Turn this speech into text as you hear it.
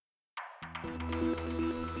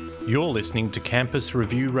You're listening to Campus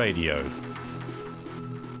Review Radio.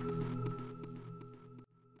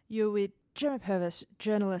 You're with Gemma Purvis,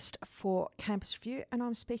 journalist for Campus Review, and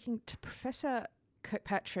I'm speaking to Professor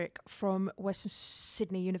Kirkpatrick from Western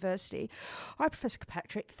Sydney University. Hi, Professor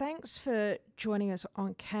Kirkpatrick. Thanks for joining us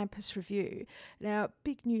on Campus Review. Now,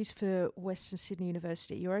 big news for Western Sydney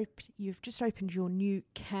University. You've just opened your new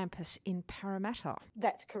campus in Parramatta.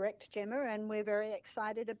 That's correct, Gemma, and we're very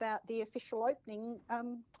excited about the official opening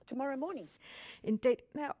tomorrow morning. Indeed.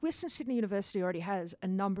 Now, Western Sydney University already has a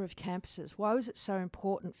number of campuses. Why was it so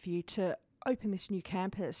important for you to open this new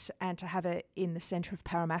campus and to have it in the centre of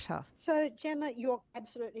Parramatta? So, Gemma, you're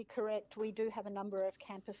absolutely correct. We do have a number of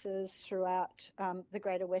campuses throughout the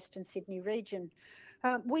Greater Western Sydney region.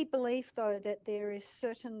 We believe, though, that there is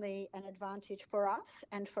certainly an advantage for us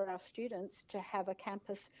and for our students to have a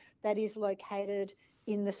campus that is located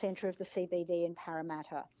in the centre of the CBD in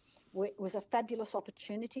Parramatta. It was a fabulous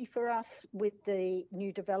opportunity for us with the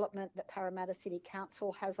new development that Parramatta City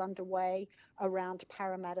Council has underway around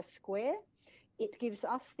Parramatta Square. It gives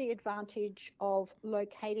us the advantage of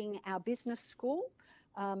locating our business school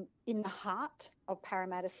in the heart of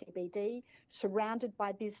Parramatta CBD, surrounded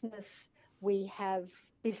by business. We have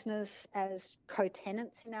business as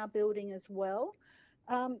co-tenants in our building as well.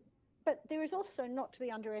 But there is also, not to be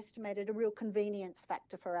underestimated, a real convenience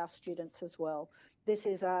factor for our students as well. This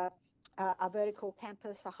is a vertical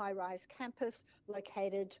campus, a high-rise campus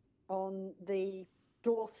located on the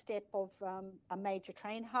doorstep of a major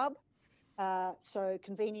train hub. So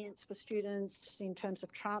convenience for students in terms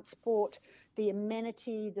of transport, the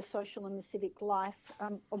amenity, the social and the civic life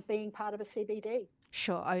of being part of a CBD.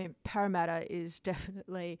 Sure. I mean, Parramatta is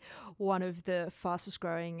definitely one of the fastest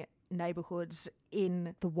growing neighbourhoods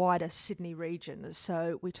in the wider Sydney region,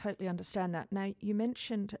 so we totally understand that. Now, you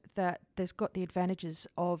mentioned that there's got the advantages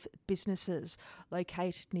of businesses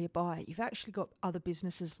located nearby. You've actually got other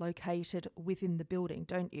businesses located within the building,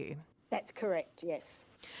 don't you? That's correct, yes.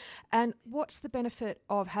 And what's the benefit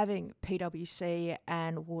of having PwC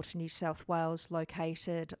and Water New South Wales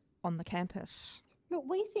located on the campus? Look,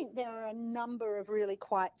 we think there are a number of really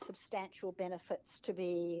quite substantial benefits to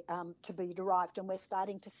be derived, and we're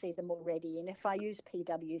starting to see them already. And if I use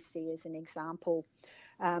PwC as an example,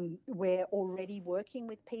 we're already working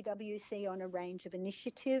with PwC on a range of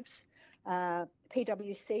initiatives.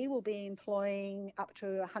 PwC will be employing up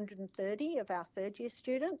to 130 of our third-year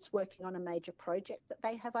students working on a major project that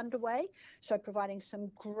they have underway, so providing some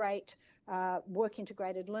great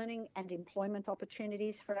work-integrated learning and employment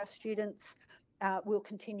opportunities for our students. We'll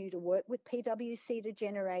continue to work with PwC to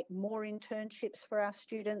generate more internships for our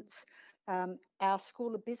students. Our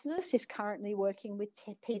School of Business is currently working with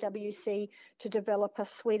PwC to develop a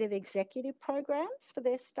suite of executive programs for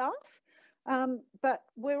their staff. But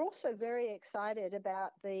we're also very excited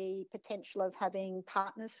about the potential of having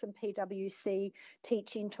partners from PwC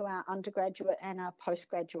teach into our undergraduate and our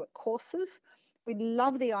postgraduate courses. We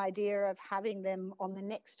love the idea of having them on the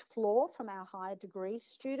next floor from our higher degree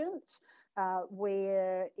students.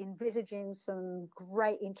 We're envisaging some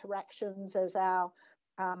great interactions as our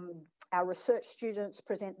research students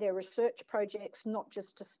present their research projects, not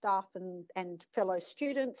just to staff and fellow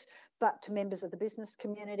students, but to members of the business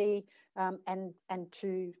community and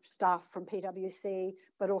to staff from PwC,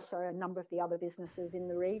 but also a number of the other businesses in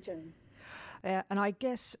the region. And I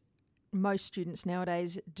guess most students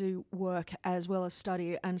nowadays do work as well as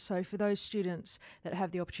study, and so for those students that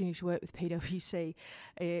have the opportunity to work with PwC,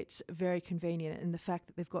 it's very convenient in the fact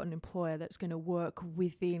that they've got an employer that's going to work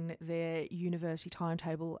within their university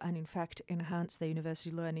timetable and in fact enhance their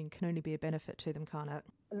university learning. Can only be a benefit to them, can't it?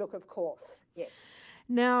 Look, of course, yes.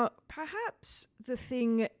 Now, perhaps the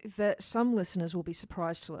thing that some listeners will be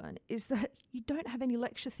surprised to learn is that you don't have any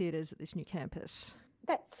lecture theatres at this new campus.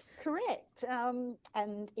 That's correct,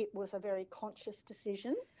 and it was a very conscious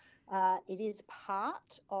decision. It is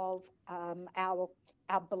part of our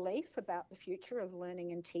belief about the future of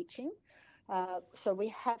learning and teaching. So we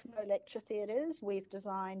have no lecture theatres. We've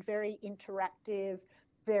designed very interactive,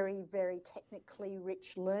 very, very technically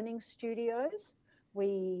rich learning studios.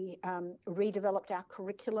 We redeveloped our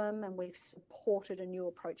curriculum and we've supported a new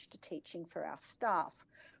approach to teaching for our staff.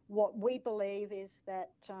 What we believe is that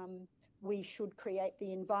we should create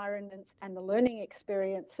the environments and the learning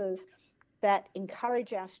experiences that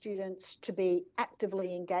encourage our students to be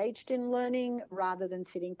actively engaged in learning rather than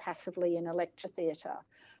sitting passively in a lecture theatre.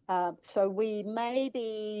 So we may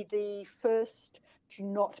be the first to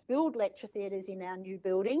not build lecture theatres in our new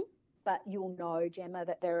building, but you'll know, Gemma,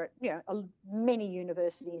 that there are, many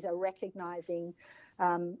universities are recognising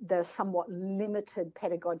the somewhat limited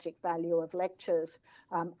pedagogic value of lectures,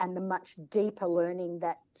 and the much deeper learning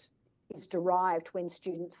that is derived when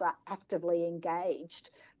students are actively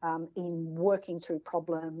engaged in working through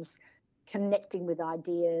problems, connecting with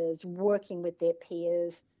ideas, working with their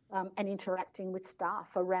peers, and interacting with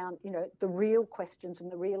staff around, the real questions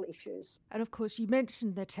and the real issues. And of course, you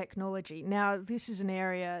mentioned the technology. Now, this is an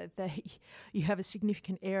area that you have a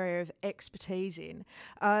significant area of expertise in.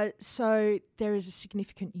 So there is a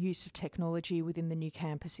significant use of technology within the new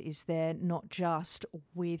campus, is there, not just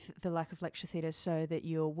with the lack of lecture theatre, so that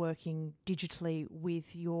you're working digitally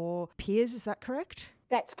with your peers, is that correct?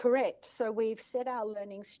 That's correct. So we've set our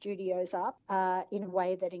learning studios up in a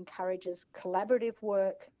way that encourages collaborative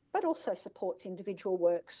work, but also supports individual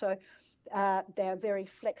work. So they're very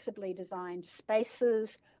flexibly designed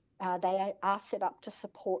spaces. They are set up to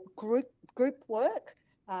support group work.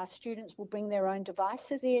 Students will bring their own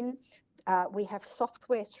devices in. We have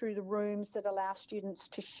software through the rooms that allow students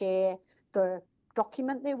to share the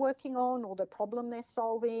document they're working on, or the problem they're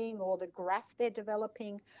solving, or the graph they're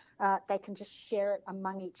developing. They can just share it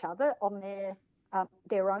among each other on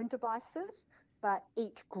their own devices. But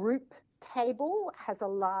each group table has a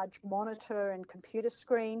large monitor and computer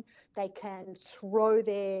screen. They can throw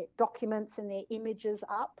their documents and their images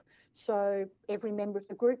up. So every member of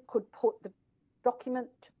the group could put the document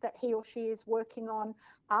that he or she is working on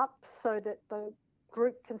up so that the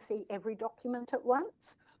group can see every document at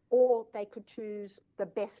once. Or they could choose the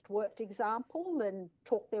best worked example and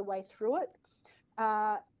talk their way through it.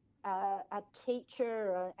 A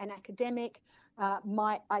teacher, an academic,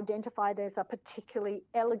 might identify there's a particularly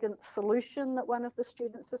elegant solution that one of the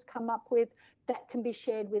students has come up with that can be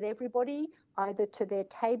shared with everybody, either to their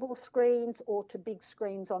table screens or to big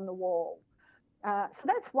screens on the wall. So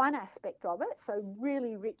that's one aspect of it, so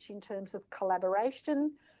really rich in terms of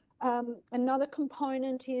collaboration. Another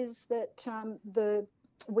component is that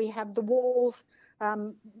we have the walls,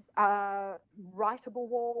 writable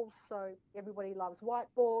walls, so everybody loves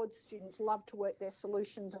whiteboards. Students love to work their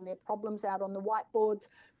solutions and their problems out on the whiteboards,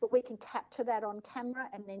 but we can capture that on camera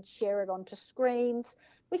and then share it onto screens.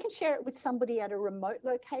 We can share it with somebody at a remote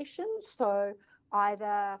location, so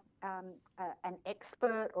either an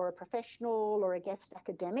expert or a professional or a guest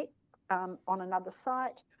academic on another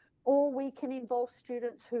site, or we can involve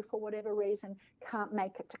students who, for whatever reason, can't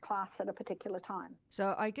make it to class at a particular time.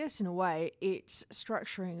 So I guess in a way, it's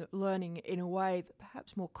structuring learning in a way that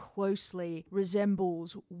perhaps more closely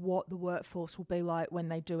resembles what the workforce will be like when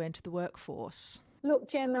they do enter the workforce. Look,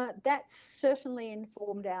 Gemma, that's certainly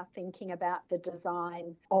informed our thinking about the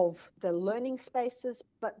design of the learning spaces,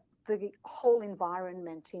 but the whole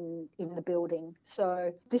environment in the building.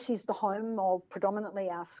 So this is the home of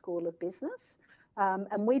predominantly our School of Business.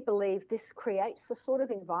 And we believe this creates the sort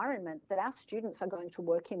of environment that our students are going to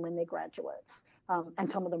work in when they're graduates,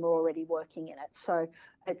 and some of them are already working in it. So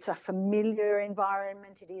it's a familiar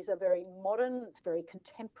environment. It is a very modern, it's very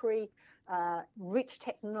contemporary, rich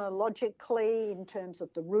technologically in terms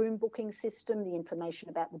of the room booking system, the information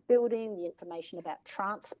about the building, the information about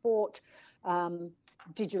transport,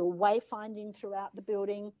 digital wayfinding throughout the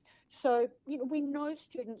building. So, we know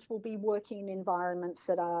students will be working in environments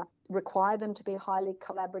that require them to be highly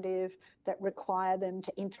collaborative, that require them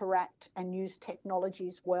to interact and use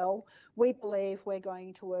technologies well. We believe we're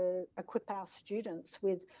going to equip our students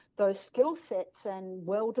with those skill sets and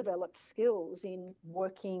well-developed skills in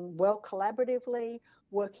working well collaboratively,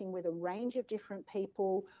 working with a range of different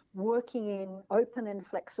people, working in open and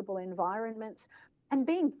flexible environments, and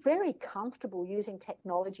being very comfortable using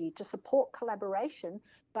technology to support collaboration,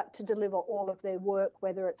 but to deliver all of their work,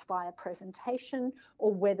 whether it's via presentation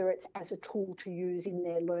or whether it's as a tool to use in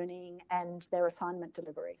their learning and their assignment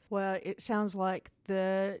delivery. Well, it sounds like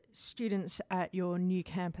the students at your new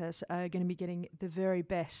campus are going to be getting the very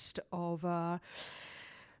best of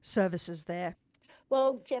services there.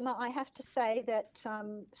 Well, Gemma, I have to say that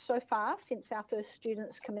so far, since our first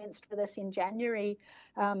students commenced with us in January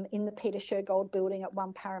in the Peter Shergold building at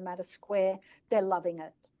 1 Parramatta Square, they're loving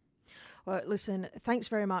it. Well, listen, thanks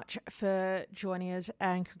very much for joining us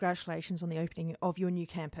and congratulations on the opening of your new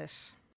campus.